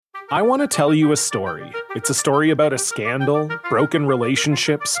I want to tell you a story. It's a story about a scandal, broken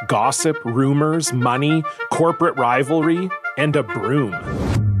relationships, gossip, rumors, money, corporate rivalry, and a broom.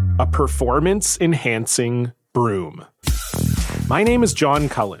 A performance-enhancing broom. My name is John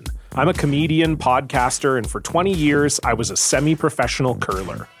Cullen. I'm a comedian, podcaster, and for 20 years, I was a semi-professional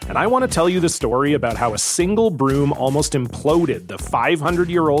curler. And I want to tell you the story about how a single broom almost imploded the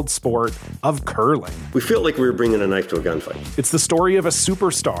 500-year-old sport of curling. We felt like we were bringing a knife to a gunfight. It's the story of a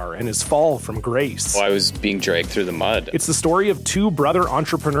superstar and his fall from grace. Well, I was being dragged through the mud. It's the story of two brother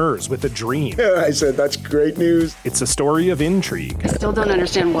entrepreneurs with a dream. I said, that's great news. It's a story of intrigue. I still don't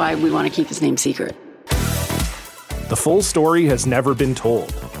understand why we want to keep his name secret. The full story has never been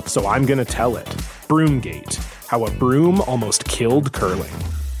told, so I'm going to tell it. Broomgate, how a broom almost killed curling.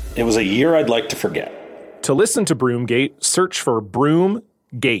 It was a year I'd like to forget. To listen to Broomgate, search for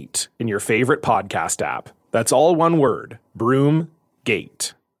Broomgate in your favorite podcast app. That's all one word,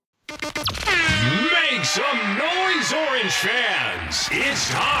 Broomgate. Make some noise, Orange fans! It's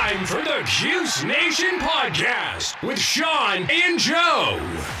time for the Cuse Nation Podcast with Sean and Joe.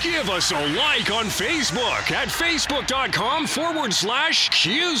 Give us a like on Facebook at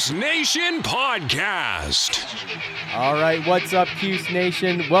facebook.com/Cuse Nation Podcast. All right, what's up, Cuse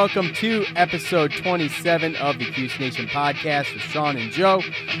Nation? Welcome to episode 27 of the Cuse Nation Podcast with Sean and Joe.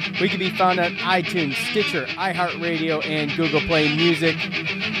 We can be found on iTunes, Stitcher, iHeartRadio, and Google Play Music.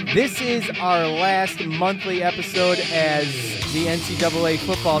 This is our last monthly episode as the NCAA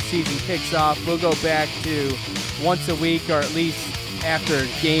football season kicks off. We'll go back to once a week, or at least after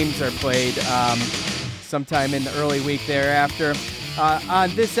games are played, sometime in the early week thereafter. On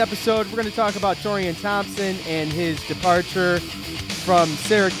this episode, we're going to talk about Torian Thompson and his departure from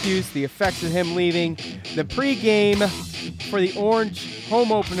Syracuse, the effects of him leaving, the pregame for the Orange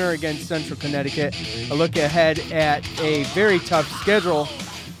home opener against Central Connecticut, a look ahead at a very tough schedule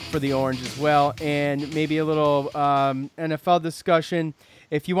for the Orange as well, and maybe a little NFL discussion.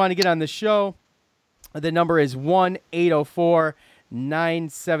 If you want to get on the show, the number is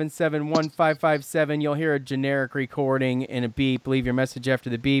 1-804-977-1557. You'll hear a generic recording and a beep. Leave your message after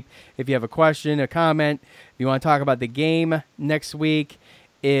the beep. If you have a question, a comment, if you want to talk about the game next week,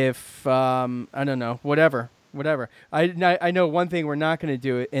 if, I don't know, whatever. I know one thing we're not going to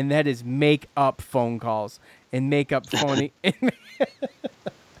do, and that is make up phone calls and make up phony...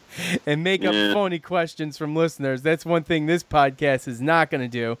 and make up phony questions from listeners. That's one thing this podcast is not going to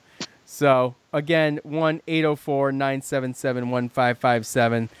do. So, again,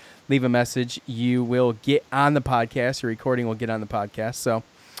 1-804-977-1557. Leave a message. You will get on the podcast. Your recording will get on the podcast. So,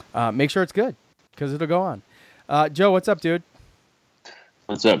 make sure it's good, because it'll go on. Joe, what's up, dude?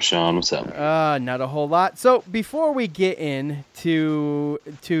 What's up, Sean? What's up? Not a whole lot. So, before we get into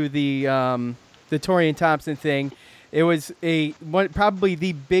the Torian Thompson thing, it was probably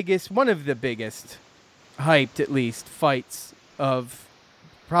one of the biggest, hyped at least, fights of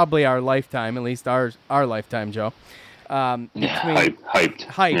probably our lifetime, at least our lifetime, Joe. Hyped.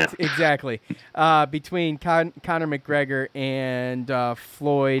 Yeah. Exactly. Between Conor McGregor and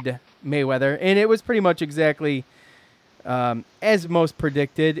Floyd Mayweather, and it was pretty much exactly as most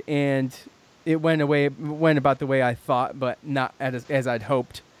predicted, and it went about the way I thought, but not as I'd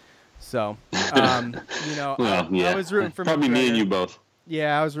hoped. So, I was rooting for probably McGregor. Me and you both.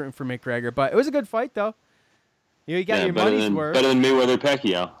 Yeah, I was rooting for McGregor, but it was a good fight, though. You got your money's worth. Better than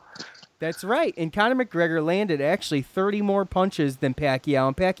Mayweather-Pacquiao. That's right, and Conor McGregor landed actually 30 more punches than Pacquiao,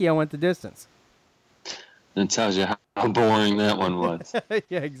 and Pacquiao went the distance. That tells you how boring that one was.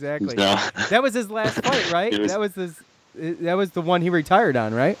 Yeah, exactly. So. That was his last fight, right? That was the one he retired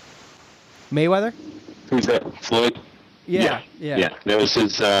on, right? Mayweather? Who's that? Floyd? Yeah. That was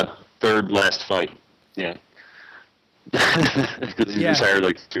his third last fight. Yeah. Because he retired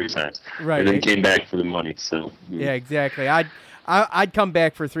like 3 times. Right. And then came back for the money. So. Yeah, exactly. I'd come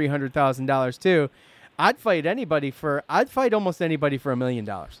back for $300,000 too. I'd fight almost anybody for $1 million.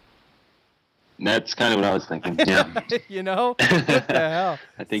 That's kind of what I was thinking. Yeah. You know? What the hell?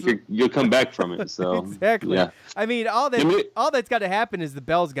 I think you'll come back from it. So exactly. Yeah. I mean, all that's got to happen is the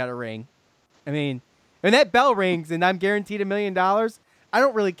bell's got to ring. I mean, when that bell rings and I'm guaranteed $1 million, I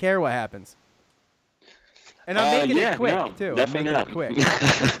don't really care what happens. And I'm making it quick too. Definitely I'm making it quick.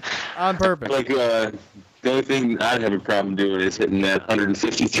 On purpose. Like the only thing I'd have a problem doing is hitting that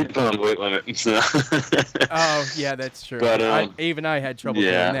 153-pound weight limit. So. Oh yeah, that's true. But I had trouble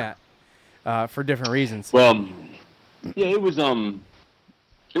doing that for different reasons. Well, yeah, it was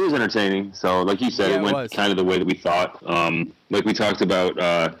entertaining. So, like you said, it went kind of the way that we thought. Like we talked about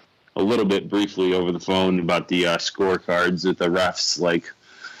a little bit briefly over the phone about the scorecards at the refs. Like,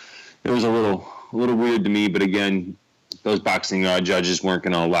 it was a little weird to me, but again, those boxing judges weren't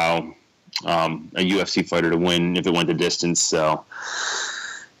going to allow a UFC fighter to win if it went the distance. So,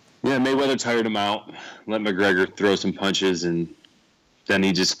 yeah, Mayweather tired him out, let McGregor throw some punches, and then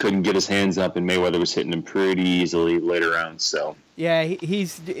he just couldn't get his hands up, and Mayweather was hitting him pretty easily later on. So yeah,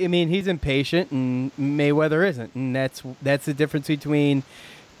 he's impatient, and Mayweather isn't, and that's the difference between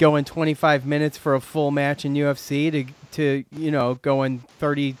going 25 minutes for a full match in UFC to going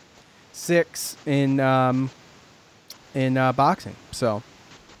 36 in boxing. So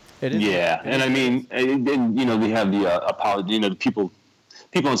it is. Yeah, and I mean, and we have the apology. The people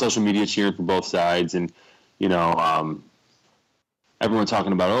on social media cheering for both sides, and everyone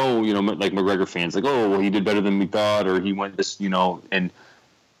talking about, like McGregor fans, like, oh, well, he did better than we thought, or he went this, and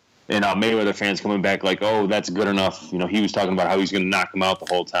Mayweather fans coming back like, oh, that's good enough. He was talking about how he's going to knock him out the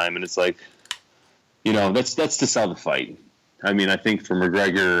whole time, and it's like, that's to sell the fight. I mean, I think for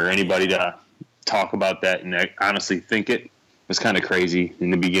McGregor or anybody to talk about that and honestly think it was kind of crazy in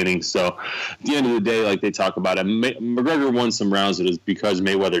the beginning. So at the end of the day, like they talk about it, McGregor won some rounds. It was because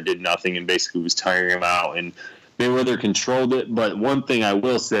Mayweather did nothing and basically was tiring him out, and Mayweather controlled it. But one thing I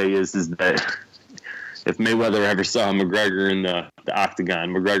will say is that if Mayweather ever saw McGregor in the octagon,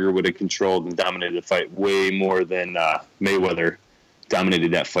 McGregor would have controlled and dominated the fight way more than Mayweather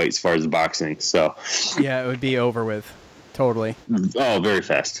dominated that fight as far as boxing. So yeah, it would be over with. Totally. Oh, very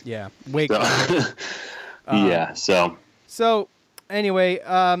fast. Yeah. Yeah. So anyway,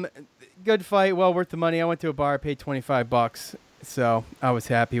 good fight. Well worth the money. I went to a bar, paid $25, so I was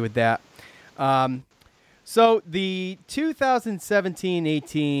happy with that. So the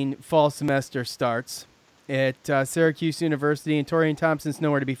 2017-18 fall semester starts at Syracuse University, and Torian Thompson's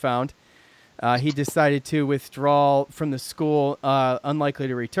nowhere to be found. He decided to withdraw from the school, unlikely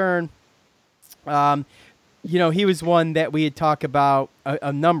to return. He was one that we had talked about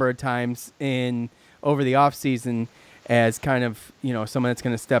a number of times over the offseason as kind of, someone that's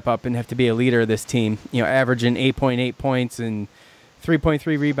going to step up and have to be a leader of this team, averaging 8.8 points and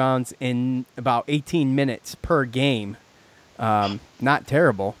 3.3 rebounds in about 18 minutes per game. Not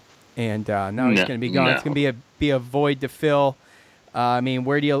terrible. And now he's going to be gone. No. It's going to be a void to fill. I mean,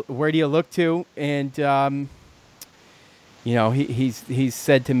 where do you look to? And he's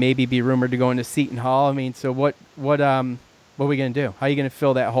said to maybe be rumored to go into Seton Hall. I mean, so what are we going to do? How are you going to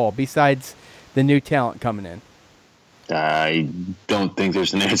fill that hole besides the new talent coming in? I don't think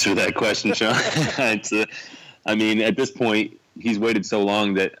there's an answer to that question, Sean. I mean, at this point, he's waited so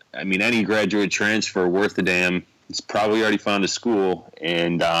long that, I mean, any graduate transfer worth a damn is probably already found a school,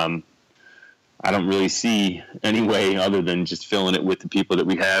 and I don't really see any way other than just filling it with the people that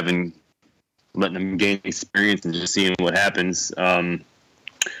we have and letting them gain experience and just seeing what happens.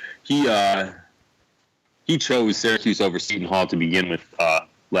 He chose Syracuse over Seton Hall to begin with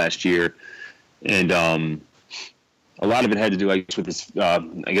last year, and a lot of it had to do, I guess, with his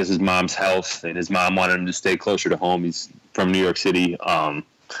mom's health, and his mom wanted him to stay closer to home. He's from New York City, and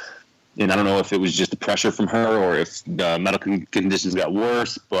I don't know if it was just the pressure from her or if the medical conditions got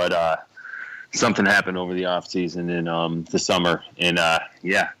worse, but something happened over the off season in the summer, and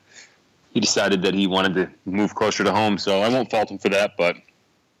he decided that he wanted to move closer to home. So I won't fault him for that, but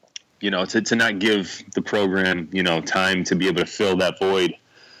to not give the program time to be able to fill that void,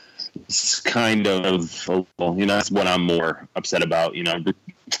 it's kind of that's what I'm more upset about.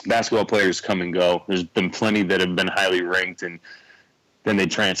 Basketball players come and go. There's been plenty that have been highly ranked, and then they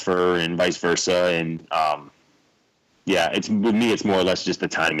transfer and vice versa. And with me, it's more or less just the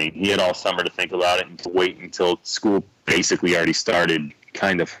timing. He had all summer to think about it, and to wait until school basically already started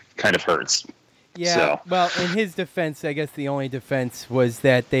kind of hurts. Yeah. So. Well, in his defense, I guess the only defense was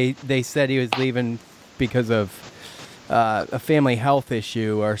that they said he was leaving because of a family health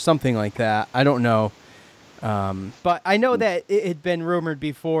issue or something like that. I don't know. But I know that it had been rumored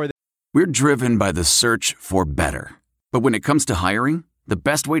before. We're driven by the search for better. But when it comes to hiring, the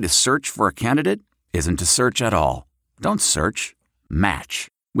best way to search for a candidate isn't to search at all. Don't search. Match.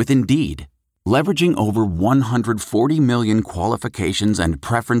 With Indeed. Leveraging over 140 million qualifications and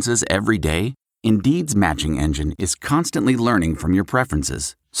preferences every day, Indeed's matching engine is constantly learning from your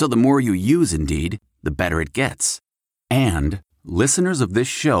preferences. So the more you use Indeed, the better it gets. And listeners of this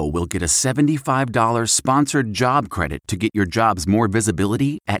show will get a $75 sponsored job credit to get your jobs more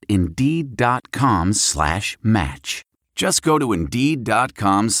visibility at Indeed.com/match. Just go to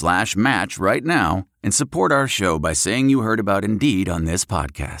Indeed.com/match right now and support our show by saying you heard about Indeed on this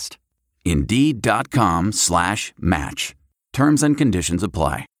podcast. Indeed.com/match. Terms and conditions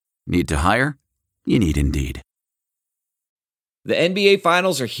apply. Need to hire? You need Indeed. The NBA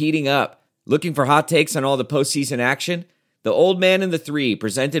Finals are heating up. Looking for hot takes on all the postseason action? The Old Man and the Three,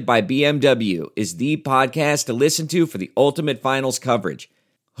 presented by BMW, is the podcast to listen to for the ultimate finals coverage.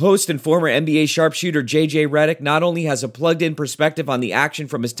 Host and former NBA sharpshooter JJ Redick not only has a plugged-in perspective on the action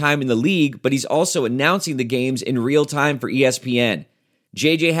from his time in the league, but he's also announcing the games in real time for ESPN.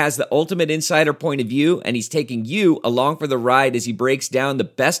 JJ has the ultimate insider point of view, and he's taking you along for the ride as he breaks down the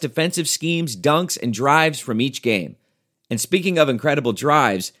best defensive schemes, dunks, and drives from each game. And speaking of incredible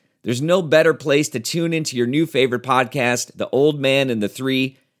drives, there's no better place to tune into your new favorite podcast, The Old Man and the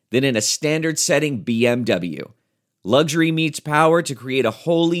Three, than in a standard-setting BMW. Luxury meets power to create a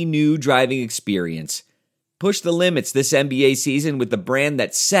wholly new driving experience. Push the limits this NBA season with the brand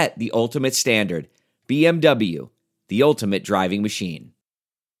that set the ultimate standard. BMW, the ultimate driving machine.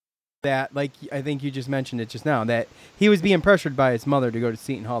 That, like I think you just mentioned it just now, that he was being pressured by his mother to go to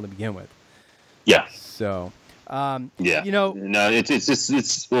Seton Hall to begin with. Yeah. So, yeah. You know, no,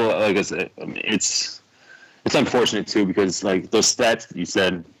 it's well, like I said, I mean, it's unfortunate too because like those stats that you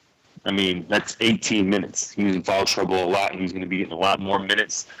said, I mean, that's 18 minutes. He was in foul trouble a lot, and he's going to be getting a lot more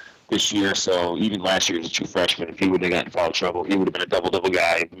minutes this year. So even last year as a true freshman, if he would have gotten in foul trouble, he would have been a double-double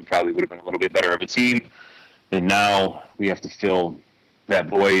guy. He probably would have been a little bit better of a team. And now we have to fill that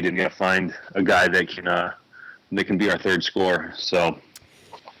void and got to find a guy that can be our third scorer. So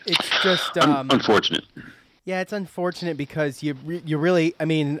it's just unfortunate. Yeah, it's unfortunate because you really, I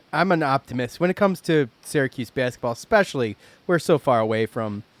mean, I'm an optimist. When it comes to Syracuse basketball, especially, we're so far away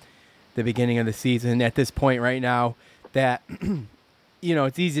from the beginning of the season at this point right now that, you know,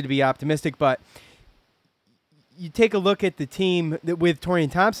 it's easy to be optimistic, but you take a look at the team with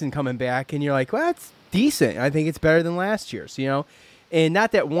Torian Thompson coming back and you're like, well, that's decent. I think it's better than last year's, you know, and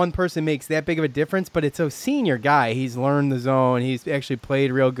not that one person makes that big of a difference, but it's a senior guy. He's learned the zone. He's actually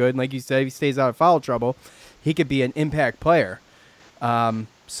played real good. And like you said, if he stays out of foul trouble, he could be an impact player.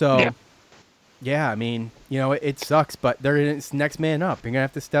 Yeah, I mean, you know, it sucks, but it's next man up. You're going to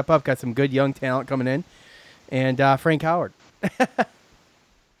have to step up. Got some good young talent coming in. And Frank Howard.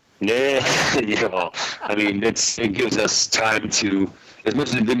 Yeah, you know, I mean, it gives us time to, as much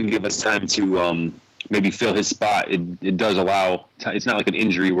as it didn't give us time to maybe fill his spot, it does allow, it's not like an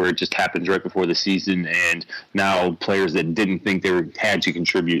injury where it just happens right before the season, and now players that didn't think they had to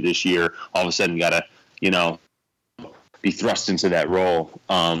contribute this year all of a sudden got to, you know, be thrust into that role.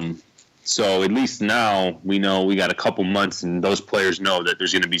 So at least now we know we got a couple months, and those players know that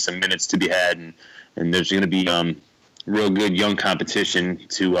there's going to be some minutes to be had, and there's going to be real good young competition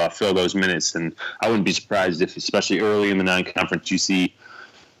to fill those minutes. And I wouldn't be surprised if, especially early in the non-conference, you see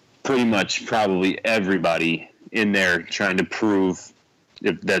pretty much probably everybody in there trying to prove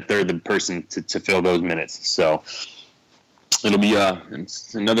that they're the person to fill those minutes. So it'll be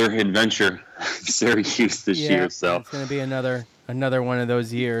it's another adventure for Syracuse this year. So it's going to be another one of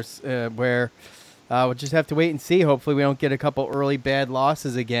those years where we'll just have to wait and see. Hopefully we don't get a couple early bad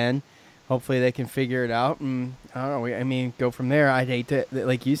losses again. Hopefully they can figure it out. And I don't know. I mean, go from there. I'd hate to,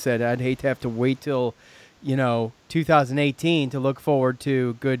 like you said, I'd hate to have to wait till, you know, 2018 to look forward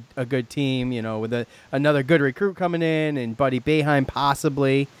to a good team, you know, with another good recruit coming in and Buddy Boeheim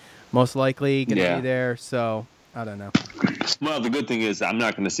possibly, most likely going to be there. So I don't know. Well, the good thing is I'm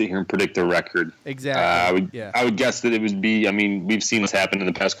not going to sit here and predict the record. Exactly. I would guess that it would be, I mean, we've seen this happen in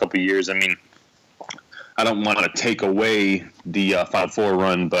the past couple of years. I mean, I don't want to take away the 5-4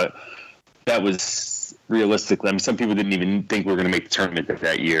 run, but that was realistically, I mean, some people didn't even think we were going to make the tournament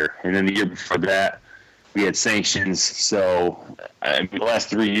that year. And then the year before that, we had sanctions. So I mean, the last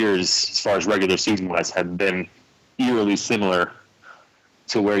 3 years, as far as regular season-wise, have been eerily similar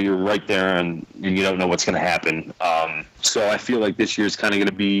to where you're right there and you don't know what's going to happen. So I feel like this year is kind of going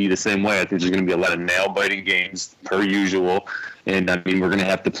to be the same way. I think there's going to be a lot of nail-biting games per usual. And, I mean, we're going to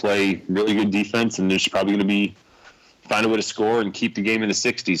have to play really good defense, and there's probably going to be find a way to score and keep the game in the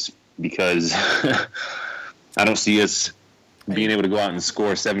 60s because I don't see us being able to go out and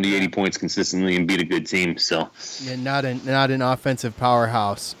score 70, 80 points consistently and beat a good team. So yeah, not an offensive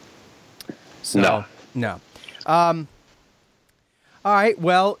powerhouse. So, no. All right.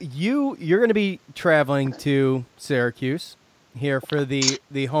 Well, you're going to be traveling to Syracuse here for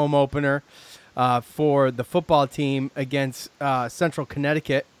the home opener for the football team against Central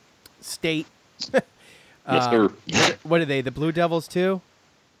Connecticut State. Yes, sir. What are they? The Blue Devils too?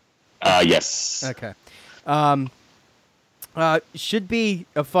 Yes. Okay. Should be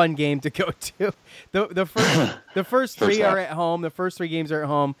a fun game to go to. The first three are at home. The first three games are at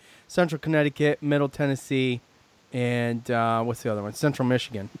home. Central Connecticut, Middle Tennessee, and what's the other one? Central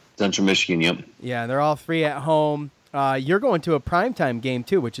Michigan. Central Michigan, yep. Yeah, they're all three at home. You're going to a primetime game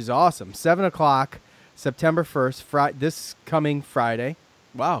too, which is awesome. 7 o'clock, September 1st, this coming Friday.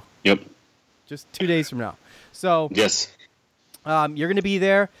 Wow. Yep. Just 2 days from now. So yes. You're going to be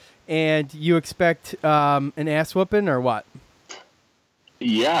there, and you expect an ass whooping or what?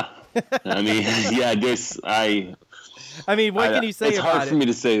 Yeah. I mean, yeah, what can you say about it? It's hard for me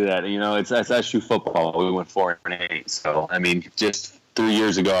to say that. It's SSU football. We went 4-8. So, I mean, just 3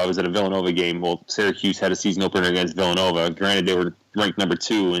 years ago, I was at a Villanova game. Well, Syracuse had a season opener against Villanova. Granted, they were ranked number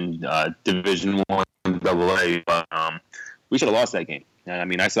 2 in Division I AA, but we should have lost that game. And,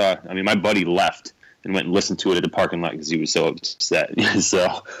 my buddy left and went and listened to it at the parking lot because he was so upset.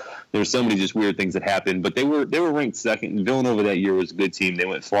 So there were so many just weird things that happened. But they were ranked second. Villanova that year was a good team. They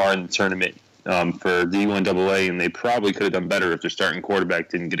went far in the tournament for D1 AA, and they probably could have done better if their starting quarterback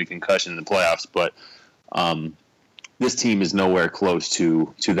didn't get a concussion in the playoffs. But this team is nowhere close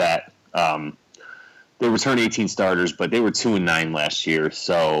to that. They returned 18 starters, but they were 2-9 last year.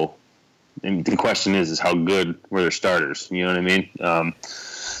 So and the question is how good were their starters? You know what I mean?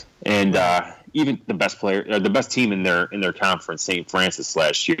 Even the best player, the best team in their conference, St. Francis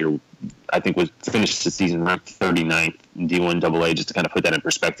last year, I think finished the season ranked 39th in D1 AA, just to kind of put that in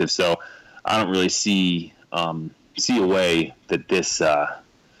perspective. So I don't really see a way that this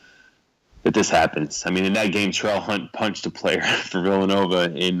happens. I mean, in that game, Terrell Hunt punched a player for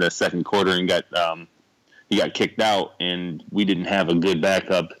Villanova in the second quarter and he got kicked out, and we didn't have a good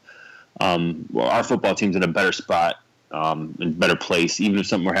backup. Our football team's in a better spot, in a better place. Even if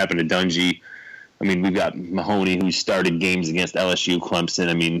something were happening to Dungy, I mean, we've got Mahoney, who started games against LSU, Clemson.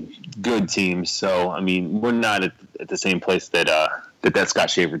 I mean, good teams. So, I mean, we're not at the same place that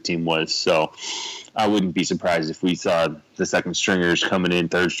Scott Schaefer team was. So I wouldn't be surprised if we saw the second stringers coming in,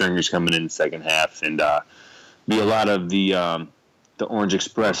 third stringers coming in the second half, and be a lot of the Orange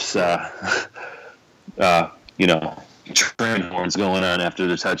Express, train horns going on after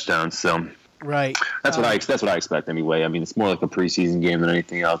the touchdowns. So. Right. That's what I expect anyway. I mean, it's more like a preseason game than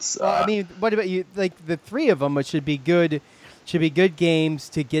anything else. Well, I mean, what about you? Like the three of them, it should be good games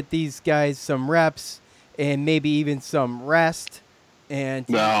to get these guys some reps and maybe even some rest. And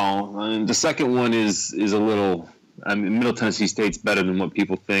the second one is a little. I mean, Middle Tennessee State's better than what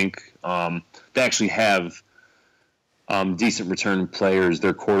people think. They actually have decent return players.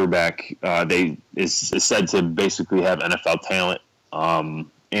 Their quarterback is said to basically have NFL talent.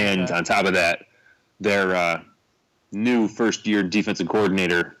 And on top of that, their new first-year defensive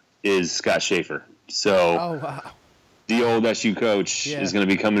coordinator is Scott Schaefer. So the old SU coach is going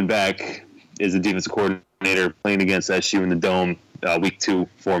to be coming back as a defensive coordinator, playing against SU in the Dome week 2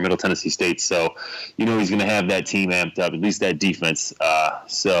 for Middle Tennessee State. So he's going to have that team amped up, at least that defense.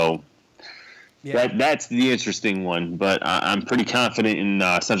 That's the interesting one. But I'm pretty confident in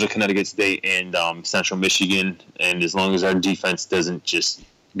Central Connecticut State and Central Michigan. And as long as our defense doesn't just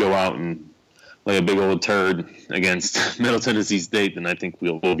go out and like a big old turd against Middle Tennessee State, then I think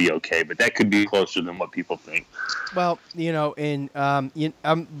we'll be okay. But that could be closer than what people think. Well,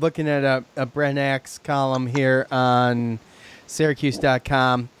 I'm looking at a Brent Axe column here on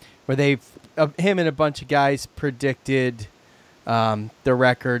Syracuse.com where him and a bunch of guys predicted the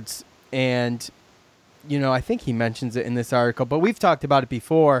records, and I think he mentions it in this article, but we've talked about it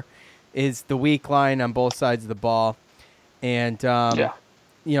before. Is the weak line on both sides of the ball, and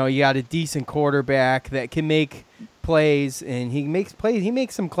you got a decent quarterback that can make plays, and he makes plays. He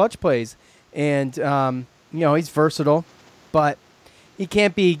makes some clutch plays, and he's versatile, but he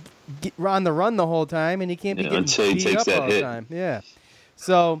can't be on the run the whole time, and he can't be getting beat up all the time. Yeah,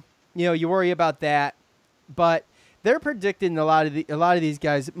 so you worry about that, but they're predicting a lot of these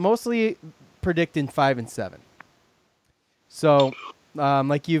guys, mostly predicting 5-7. So,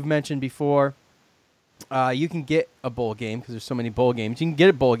 like you've mentioned before. You can get a bowl game because there's so many bowl games. You can get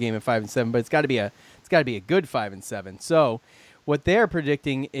a bowl game at 5-7, but it's got to be a good 5-7. So, what they're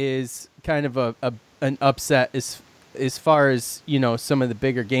predicting is kind of an upset as far as some of the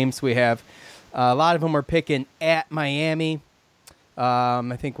bigger games we have. A lot of them are picking at Miami.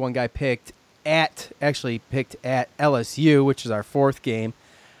 I think one guy picked at LSU, which is our fourth game.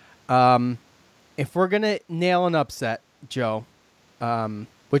 If we're gonna nail an upset, Joe.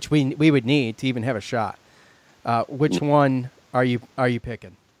 Which we would need to even have a shot. Which one are you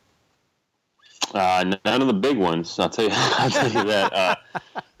picking? None of the big ones. I'll tell you that.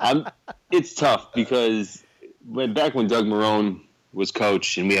 It's tough because back when Doug Marrone was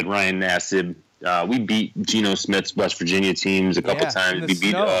coach and we had Ryan Nassib, we beat Geno Smith's West Virginia teams a couple times. We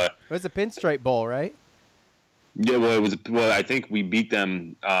beat. It was a Pinstripe Bowl, right? Yeah, well, it was. Well, I think we beat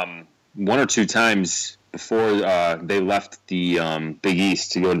them one or two times before they left the Big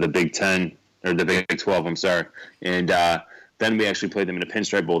East to go to the Big Ten or the Big 12. I'm sorry, and then we actually played them in a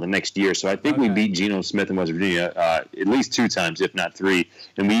Pinstripe Bowl the next year. So I think we beat Geno Smith in West Virginia at least two times, if not three,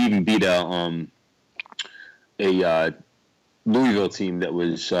 and we even beat Louisville team that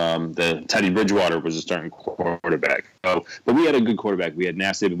was the Teddy Bridgewater was a starting quarterback. So, but we had a good quarterback. We had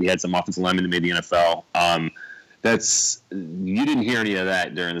Nassib. We had some offensive linemen that made the NFL. You didn't hear any of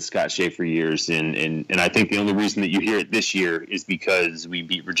that during the Scott Schaefer years, and I think the only reason that you hear it this year is because we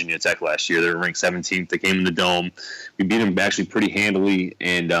beat Virginia Tech last year. They were ranked 17th. They came in the Dome. We beat them actually pretty handily,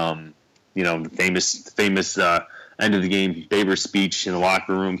 and the famous end of the game Baber's speech in the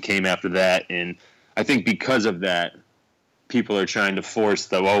locker room came after that, and I think because of that, people are trying to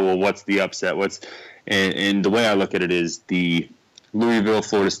force what's the upset? And the way I look at it is the Louisville,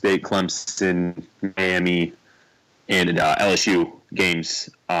 Florida State, Clemson, Miami, and LSU games.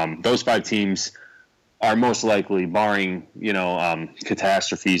 Those 5 teams are most likely, barring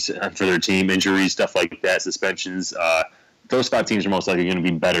catastrophes for their team, injuries, stuff like that, suspensions. Those 5 teams are most likely going to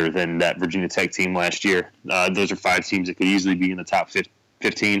be better than that Virginia Tech team last year. Those are 5 teams that could easily be in the top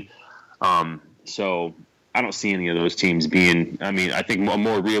 15. So I don't see any of those teams being. I mean, I think a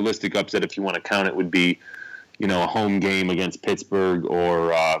more realistic upset, if you want to count it, would be, a home game against Pittsburgh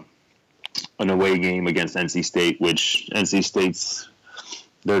or an away game against NC State, which NC State's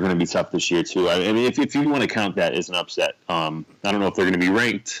they're going to be tough this year too. I mean, if you want to count that as an upset, I don't know if they're going to be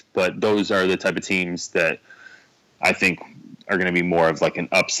ranked, but those are the type of teams that I think are going to be more of like an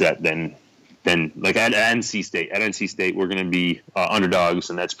upset than like at NC State. At NC State, we're going to be underdogs,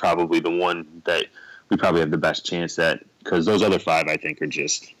 and that's probably the one that we probably have the best chance at, because those other 5, I think, are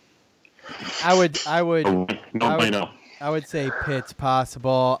just. I would say Pitt's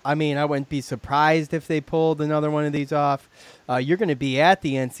possible. I mean, I wouldn't be surprised if they pulled another one of these off. You're going to be at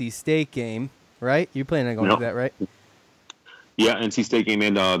the NC State game, right? You plan on going to that, right? Yeah, NC State game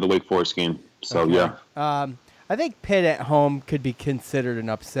and the Wake Forest game. So, okay. Yeah. I think Pitt at home could be considered an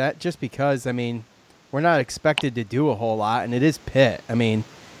upset just because, I mean, we're not expected to do a whole lot, and it is Pitt. I mean,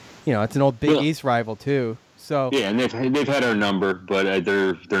 it's an old Big East rival too. So yeah, and they've had our number, but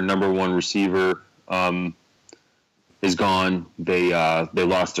their number 1 receiver is gone. They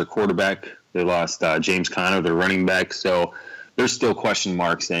lost their quarterback. They lost James Conner, their running back. So there's still question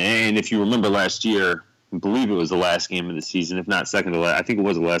marks. And if you remember last year, I believe it was the last game of the season, if not second to last. I think it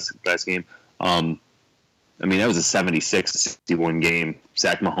was the last game. I mean, that was a 76-61 game.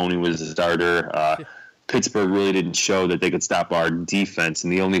 Zach Mahoney was the starter. Pittsburgh really didn't show that they could stop our defense,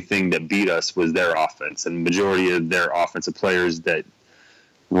 and the only thing that beat us was their offense. And the majority of their offensive players that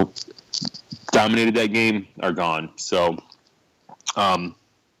dominated that game are gone. So I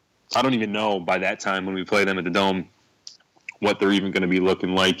don't even know by that time when we play them at the Dome what they're even going to be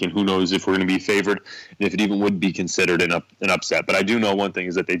looking like, and who knows if we're going to be favored and if it even would be considered an upset. But I do know one thing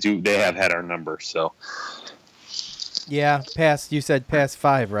is that they have had our number. So yeah, you said past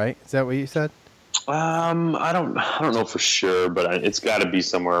 5, right? Is that what you said? I don't know for sure, but it's got to be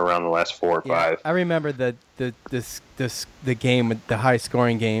somewhere around the last 4 or 5. I remember the game with the high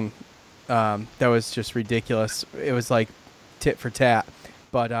scoring game. That was just ridiculous. It was like tit for tat.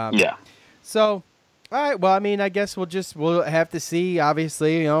 But yeah. So, all right. Well, I mean, I guess we'll have to see.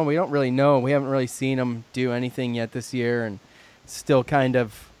 Obviously, we don't really know. We haven't really seen them do anything yet this year, and still kind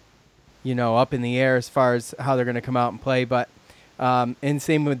of, up in the air as far as how they're going to come out and play. But and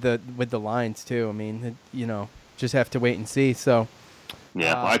same with the lines too. I mean, just have to wait and see. So.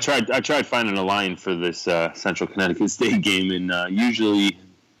 Yeah, I tried finding a line for this Central Connecticut State game, and usually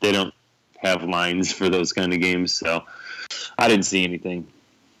they don't have lines for those kind of games, so I didn't see anything.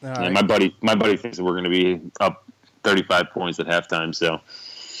 And my buddy thinks that we're going to be up 35 points at halftime. So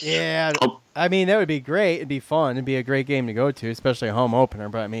yeah, I mean, that would be great. It'd be fun. It'd be a great game to go to, especially a home opener.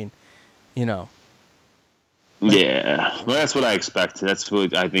 But I mean, Yeah, well, that's what I expect. That's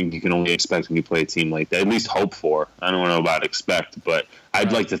what I think you can only expect when you play a team like that. At least hope for. I don't know about expect, but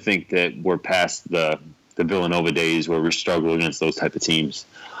I'd like to think that we're past the Villanova days where we struggle against those type of teams.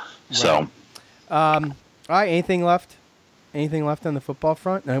 Right. So, all right. Anything left? Anything left on the football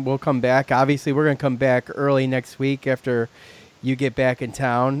front? And we'll come back. Obviously, we're going to come back early next week after you get back in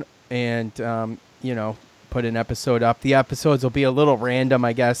town and put an episode up. The episodes will be a little random,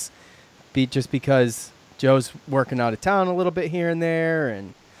 I guess, just because Joe's working out of town a little bit here and there,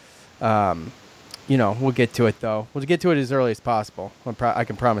 and we'll get to it though. We'll get to it as early as possible. I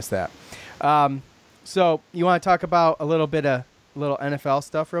can promise that. So you want to talk about a little NFL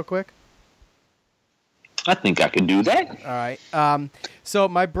stuff real quick? I think I can do that. All right. So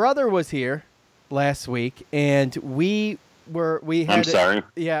my brother was here last week, and we had. I'm sorry.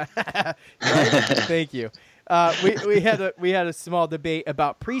 Yeah. Thank you. We had a small debate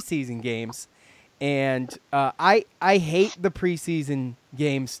about preseason games. And I hate the preseason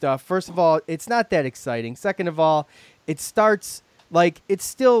game stuff. First of all, it's not that exciting. Second of all, it's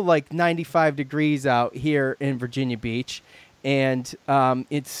still like 95 degrees out here in Virginia Beach. And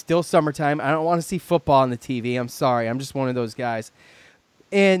it's still summertime. I don't want to see football on the TV. I'm sorry. I'm just one of those guys.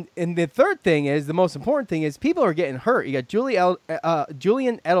 And the third thing is, the most important thing is, people are getting hurt. You got Julian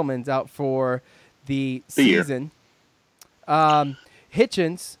Edelman's out for the season.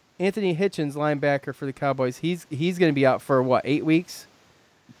 Hitchens, Anthony Hitchens, linebacker for the Cowboys, he's going to be out for, 8 weeks?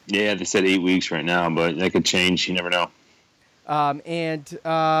 Yeah, they said 8 weeks right now, but that could change. You never know.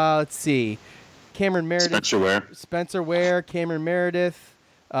 Let's see. Cameron Meredith. Spencer Ware, Cameron Meredith.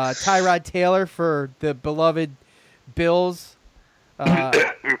 Tyrod Taylor for the beloved Bills. Sorry,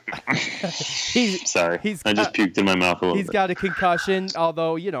 I just puked in my mouth a little bit. He's got a concussion,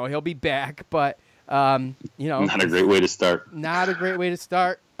 although, he'll be back, but, not a great way to start. Not a great way to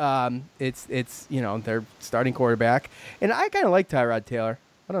start. It's their starting quarterback. And I kind of like Tyrod Taylor.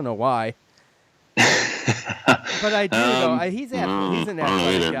 I don't know why. But I do, though. He's an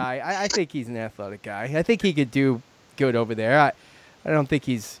athletic guy. I think he's an athletic guy. I think he could do good over there. I don't think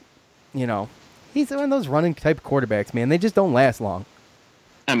he's one of those running type quarterbacks, man. They just don't last long.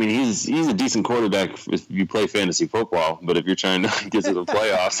 I mean, he's a decent quarterback if you play fantasy football, but if you're trying to get to the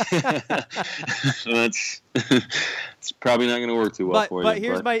playoffs, it's probably not going to work too well for you.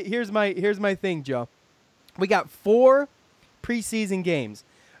 But here's my thing, Joe. We got 4 preseason games.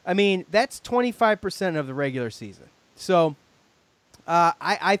 I mean, that's 25% of the regular season. So,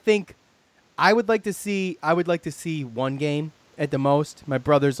 I think I would like to see one game at the most. My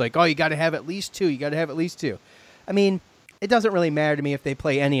brother's like, "Oh, you got to have at least 2. You got to have at least 2." I mean, it doesn't really matter to me if they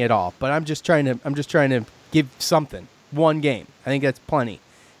play any at all. But I'm just trying to give something. One game. I think that's plenty,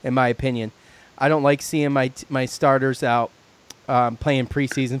 in my opinion. I don't like seeing my starters out playing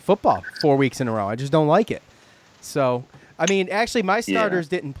preseason football 4 weeks in a row. I just don't like it. So. I mean, actually, my starters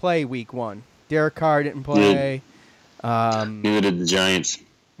didn't play week 1. Derek Carr didn't play. Neither did the Giants.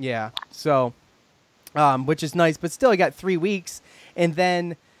 Yeah, so, which is nice. But still, I got 3 weeks. And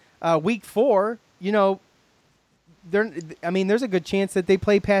then week 4, there's a good chance that they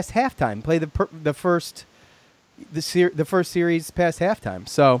play past halftime, play the first series past halftime.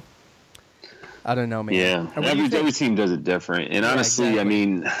 So, I don't know, man. Yeah, every team does it different. And honestly, exactly. I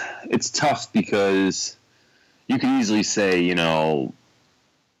mean, it's tough because you can easily say,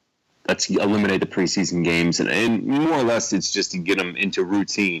 let's eliminate the preseason games, and more or less it's just to get them into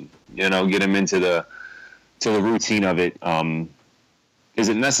routine. Get them into the routine of it. Is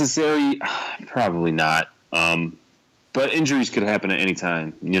it necessary? Probably not. But injuries could happen at any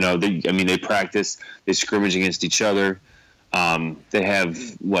time. They practice, they scrimmage against each other. They have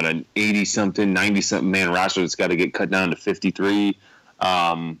an 80-something, 90-something man roster that's got to get cut down to 53.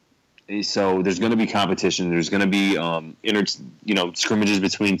 So there's going to be competition. There's going to be scrimmages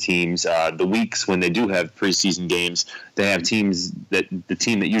between teams. The weeks when they do have preseason games, they have teams that the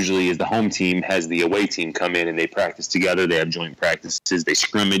team that usually is the home team has the away team come in and they practice together. They have joint practices. They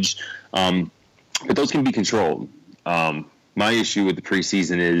scrimmage, but those can be controlled. My issue with the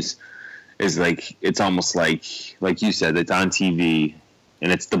preseason is like it's almost like you said, it's on TV and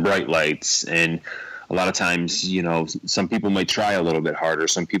it's the bright lights and. A lot of times, some people might try a little bit harder.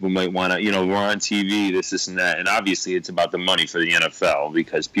 Some people might want to, we're on TV, this, and that. And obviously, it's about the money for the NFL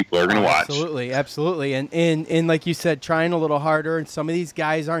because people are going to watch. Absolutely. And like you said, trying a little harder, and some of these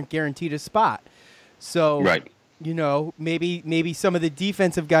guys aren't guaranteed a spot. So, right. Maybe some of the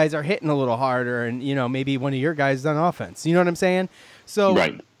defensive guys are hitting a little harder, and, maybe one of your guys is on offense. You know what I'm saying? So,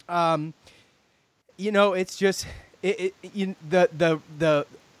 right. It's just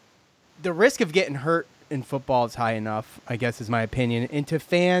the risk of getting hurt in football is high enough, I guess, is my opinion. And to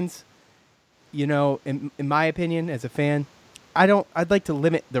fans, in my opinion, as a fan, I'd like to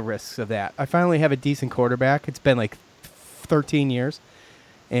limit the risks of that. I finally have a decent quarterback. It's been like 13 years.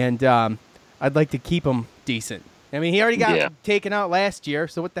 And I'd like to keep him decent. I mean, he already got taken out last year,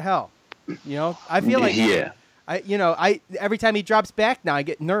 so what the hell? I feel like every time he drops back now, I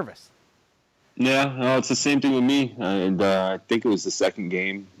get nervous. Yeah, no, it's the same thing with me. And I think it was the second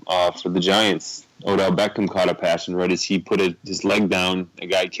game for the Giants. Odell Beckham caught a pass, and right as he put his leg down, a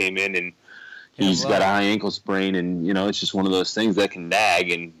guy came in, and he's got a high ankle sprain. And, it's just one of those things that can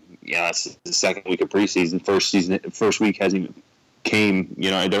nag. And, it's the second week of preseason. First week hasn't even came.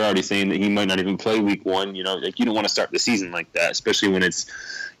 They're already saying that he might not even play week 1. You don't want to start the season like that, especially when it's,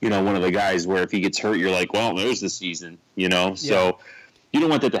 one of the guys where if he gets hurt, you're like, well, there's the season, So you don't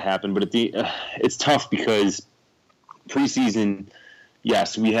want that to happen, but it's tough because preseason,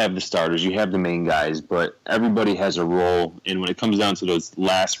 yes, we have the starters, you have the main guys, but everybody has a role. And when it comes down to those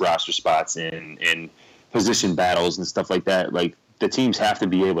last roster spots and position battles and stuff like that, like the teams have to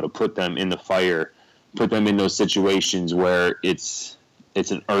be able to put them in the fire, put them in those situations where it's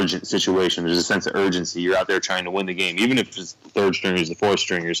it's an urgent situation. There's a sense of urgency. You're out there trying to win the game. Even if it's the third stringers, the fourth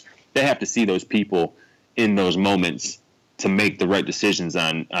stringers, they have to see those people in those moments to make the right decisions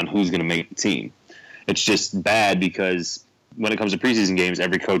on who's going to make the team. It's just bad because when it comes to preseason games,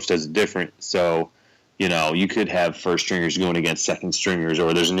 every coach does it different. So, you could have first stringers going against second stringers,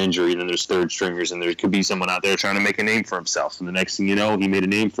 or there's an injury, then there's third stringers, and there could be someone out there trying to make a name for himself. And the next thing you know, he made a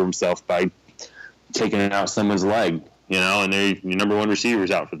name for himself by taking out someone's leg, and your number one receiver's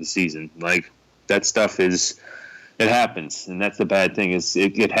out for the season. Like, that stuff it happens. And that's the bad thing is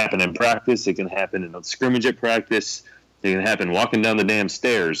it can happen in practice. It can happen in a scrimmage at practice. It can happen walking down the damn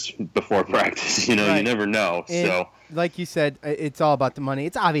stairs before practice. Right. You never know. And so, like you said, it's all about the money.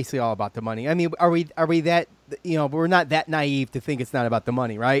 It's obviously all about the money. I mean, are we that? We're not that naive to think it's not about the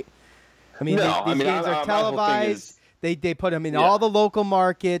money, right? I mean, no, these games are televised. They put them in all the local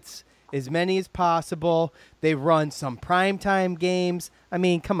markets, as many as possible. They run some primetime games. I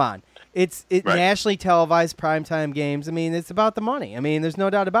mean, come on. It's right. Nationally televised primetime games. I mean, it's about the money. I mean, there's no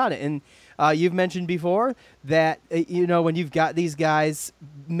doubt about it. And you've mentioned before that, when you've got these guys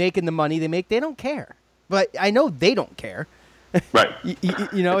making the money they don't care. But I know they don't care. Right.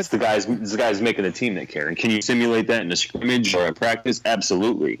 It's the guys making the team that care. And can you simulate that in a scrimmage or a practice?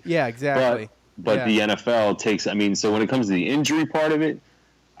 Absolutely. Yeah, exactly. But the NFL takes, so when it comes to the injury part of it,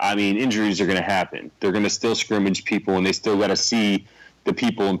 injuries are going to happen. They're going to still scrimmage people, and they still got to see the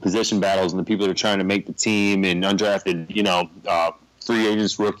people in possession battles and the people that are trying to make the team and undrafted, free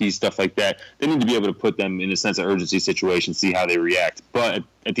agents, rookies, stuff like that. They need to be able to put them in a sense of urgency situation, see how they react. But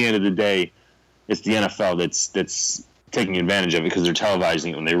at the end of the day, it's the NFL that's taking advantage of it because they're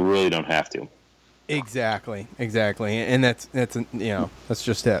televising it when they really don't have to. Exactly, and that's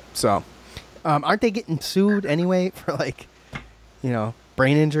just it. So, aren't they getting sued anyway for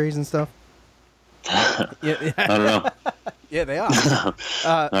brain injuries and stuff? I don't know. Yeah, they are.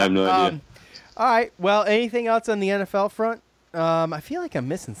 I have no idea. All right. Well, anything else on the NFL front? I feel like I'm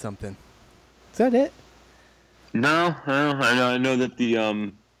missing something. Is that it? No. I know that the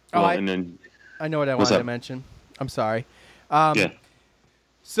I know what I wanted to mention. I'm sorry. Yeah.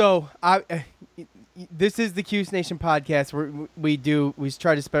 So this is the Cuse Nation podcast where we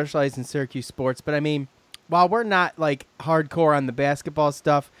try to specialize in Syracuse sports, but while we're not hardcore on the basketball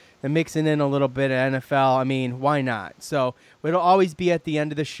stuff and mixing in a little bit of NFL, why not? So it'll always be at the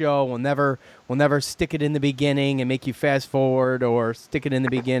end of the show. We'll never stick it in the beginning and make you fast forward, or stick it in the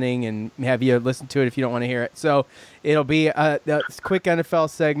beginning and have you listen to it if you don't want to hear it. So it'll be a quick NFL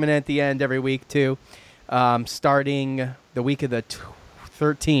segment at the end every week too, starting the week of the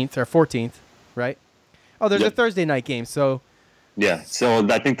 13th or 14th, right? Oh, there's a Thursday night game. So yeah. So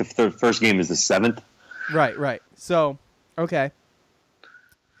I think the first game is the 7th. Right. So, okay.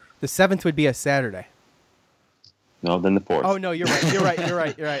 The 7th would be a Saturday. No, then the 4th. Oh, no, you're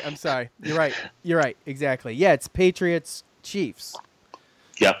right. I'm sorry. You're right. Exactly. Yeah, it's Patriots Chiefs.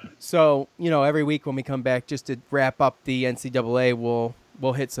 Yep. So, every week when we come back just to wrap up the NCAA,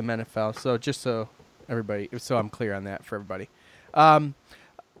 we'll hit some NFL. So just so I'm clear on that for everybody.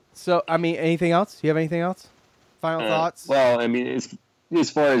 So, anything else? Do you have anything else? Final thoughts? Well, as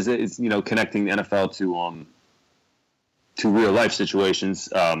far as it's connecting the NFL to real life situations,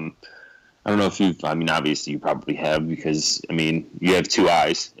 I don't know if you've. Obviously you probably have because you have two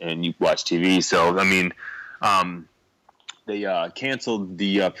eyes and you watch TV. So they canceled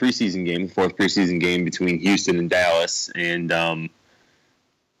the preseason game, the fourth preseason game between Houston and Dallas, and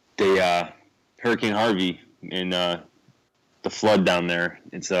Hurricane Harvey and the flood down there.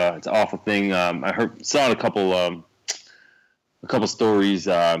 It's an awful thing. I saw a couple stories.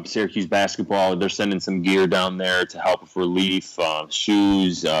 Syracuse basketball, they're sending some gear down there to help with relief,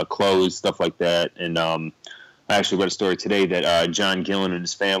 shoes, clothes, stuff like that. And I actually read a story today that John Gillen and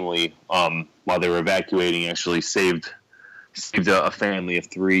his family, while they were evacuating, actually saved a family of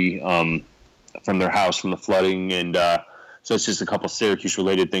 3 from their house from the flooding. And so it's just a couple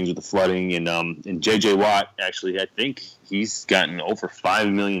Syracuse-related things with the flooding. And J.J. Watt, actually, I think he's gotten over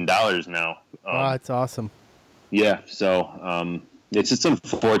 $5 million now. Wow, that's awesome. Yeah, so it's just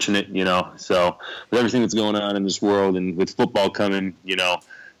unfortunate, So with everything that's going on in this world and with football coming,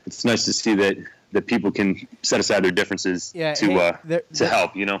 it's nice to see that people can set aside their differences to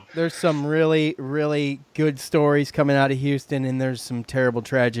help, There's some really, really good stories coming out of Houston, and there's some terrible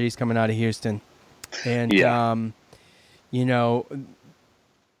tragedies coming out of Houston. And,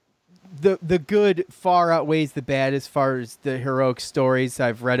 the good far outweighs the bad as far as the heroic stories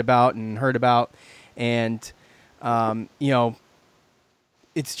I've read about and heard about. And,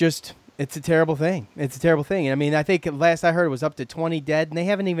 it's just, It's a terrible thing. It's a terrible thing. I mean, I think last I heard it was up to 20 dead, and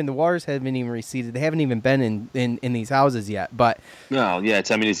the waters haven't even receded. They haven't even been in these houses yet. But no, yeah, it's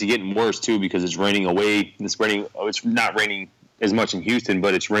getting worse too because it's raining away. It's not raining as much in Houston,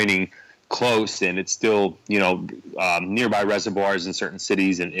 but it's raining close, and it's still, nearby reservoirs in certain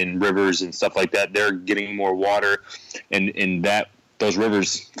cities and rivers and stuff like that. They're getting more water, and those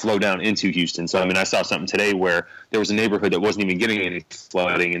rivers flow down into Houston. So, I saw something today where there was a neighborhood that wasn't even getting any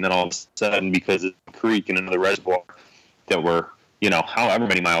flooding, and then all of a sudden, because of a creek and another reservoir that were, however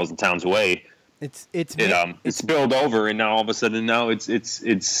many miles and towns away, it's spilled over, and now all of a sudden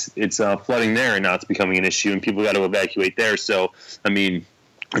it's flooding there, and now it's becoming an issue, and people got to evacuate there. So,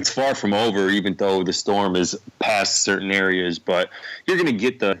 it's far from over, even though the storm is past certain areas. But you're going to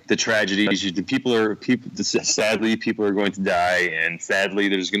get the tragedies. Sadly, people are going to die, and sadly,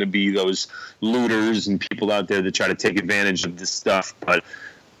 there's going to be those looters and people out there that try to take advantage of this stuff. But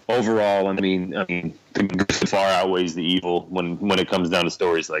overall, the good far outweighs the evil when it comes down to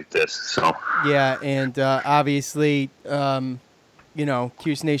stories like this. So yeah, and obviously,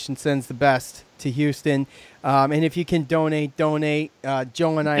 Cuse Nation sends the best to Houston. And if you can donate. Joe and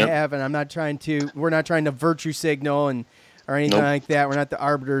I have, and we're not trying to virtue signal or anything like that. We're not the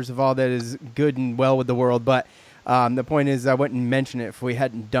arbiters of all that is good and well with the world. But the point is, I wouldn't mention it if we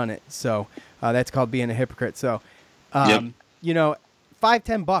hadn't done it. So that's called being a hypocrite. So,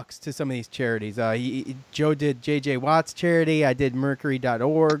 $5-10 to some of these charities. Joe did J.J. Watt's charity. I did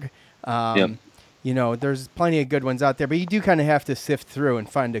Mercury.org. There's plenty of good ones out there, but you do kind of have to sift through and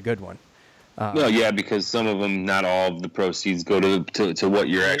find a good one. Because some of them, not all of the proceeds go to what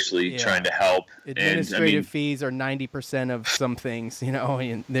you're actually trying to help. Administrative fees are 90% of some things,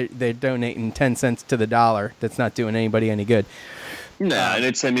 and they're donating 10 cents to the dollar. That's not doing anybody any good. No,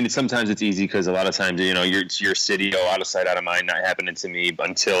 and sometimes it's easy because a lot of times, your city, out of sight, out of mind, not happening to me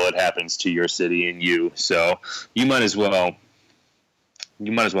until it happens to your city and you. So you might as well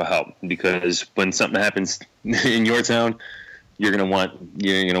help, because when something happens in your town, you're gonna want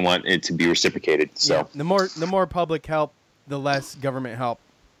it to be reciprocated. So the more public help, the less government help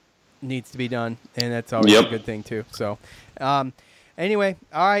needs to be done, and that's always a good thing too. So, anyway,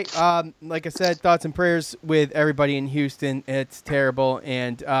 all right. Like I said, thoughts and prayers with everybody in Houston. It's terrible,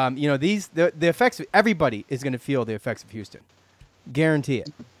 and the effects. Everybody is going to feel the effects of Houston. Guarantee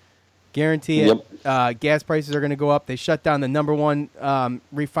it. Gas prices are going to go up. They shut down the number one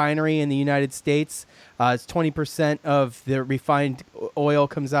refinery in the United States. It's 20% of the refined oil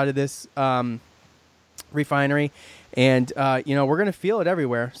comes out of this refinery. And, we're going to feel it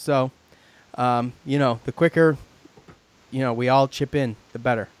everywhere. So, the quicker, we all chip in, the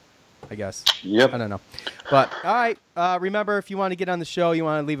better, I guess. Yep. I don't know. But, all right. Remember, if you want to get on the show, you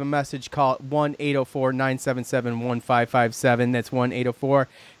want to leave a message, call 1-804-977-1557. That's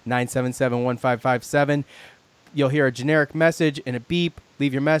 1-804-977-1557. You'll hear a generic message and a beep.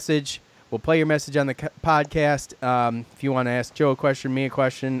 Leave your message. We'll play your message on the podcast. If you want to ask Joe a question, me a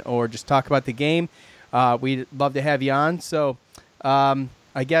question, or just talk about the game, we'd love to have you on. So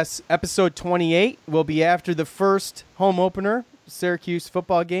I guess episode 28 will be after the first home opener, Syracuse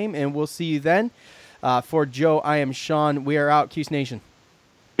football game, and we'll see you then. For Joe, I am Sean. We are out, Cuse Nation.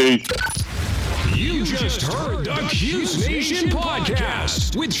 Peace. You just heard the Cuse Nation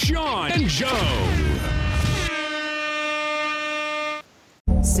podcast with Sean and Joe.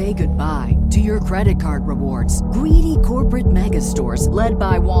 Say goodbye to your credit card rewards. Greedy corporate mega stores, led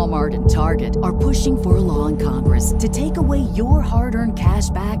by Walmart and Target, are pushing for a law in Congress to take away your hard-earned cash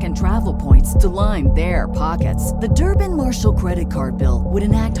back and travel points to line their pockets. The Durbin-Marshall credit card bill would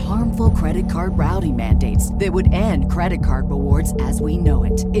enact harmful credit card routing mandates that would end credit card rewards as we know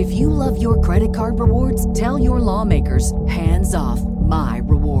it. If you love your credit card rewards, tell your lawmakers, hands off my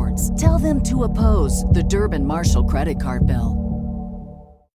rewards. Tell them to oppose the Durbin-Marshall credit card bill.